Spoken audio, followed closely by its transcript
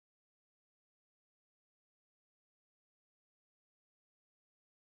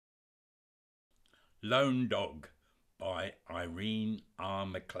Lone Dog by Irene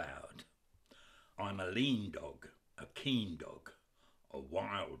Mcleod. I'm a lean dog, a keen dog, a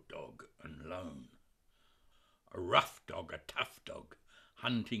wild dog and lone. A rough dog, a tough dog,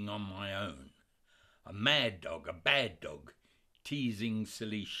 hunting on my own. A mad dog, a bad dog, teasing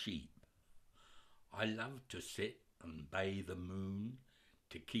silly sheep. I love to sit and bathe the moon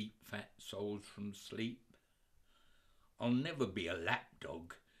to keep fat souls from sleep. I'll never be a lap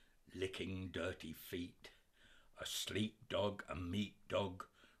dog, licking dirty feet, a sleep dog, a meek dog,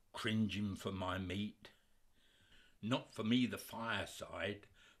 cringing for my meat. Not for me the fireside,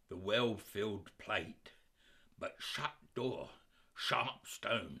 the well-filled plate, but shut door, sharp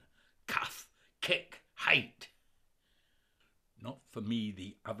stone, cuff, kick, hate. Not for me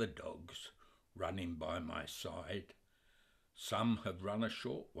the other dogs running by my side. Some have run a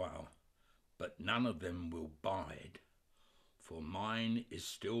short while, but none of them will bide. For mine is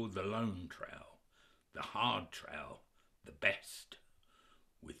still the lone trail, the hard trail, the best,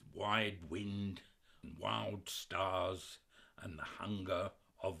 with wide wind and wild stars and the hunger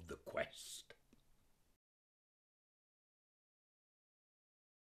of the quest.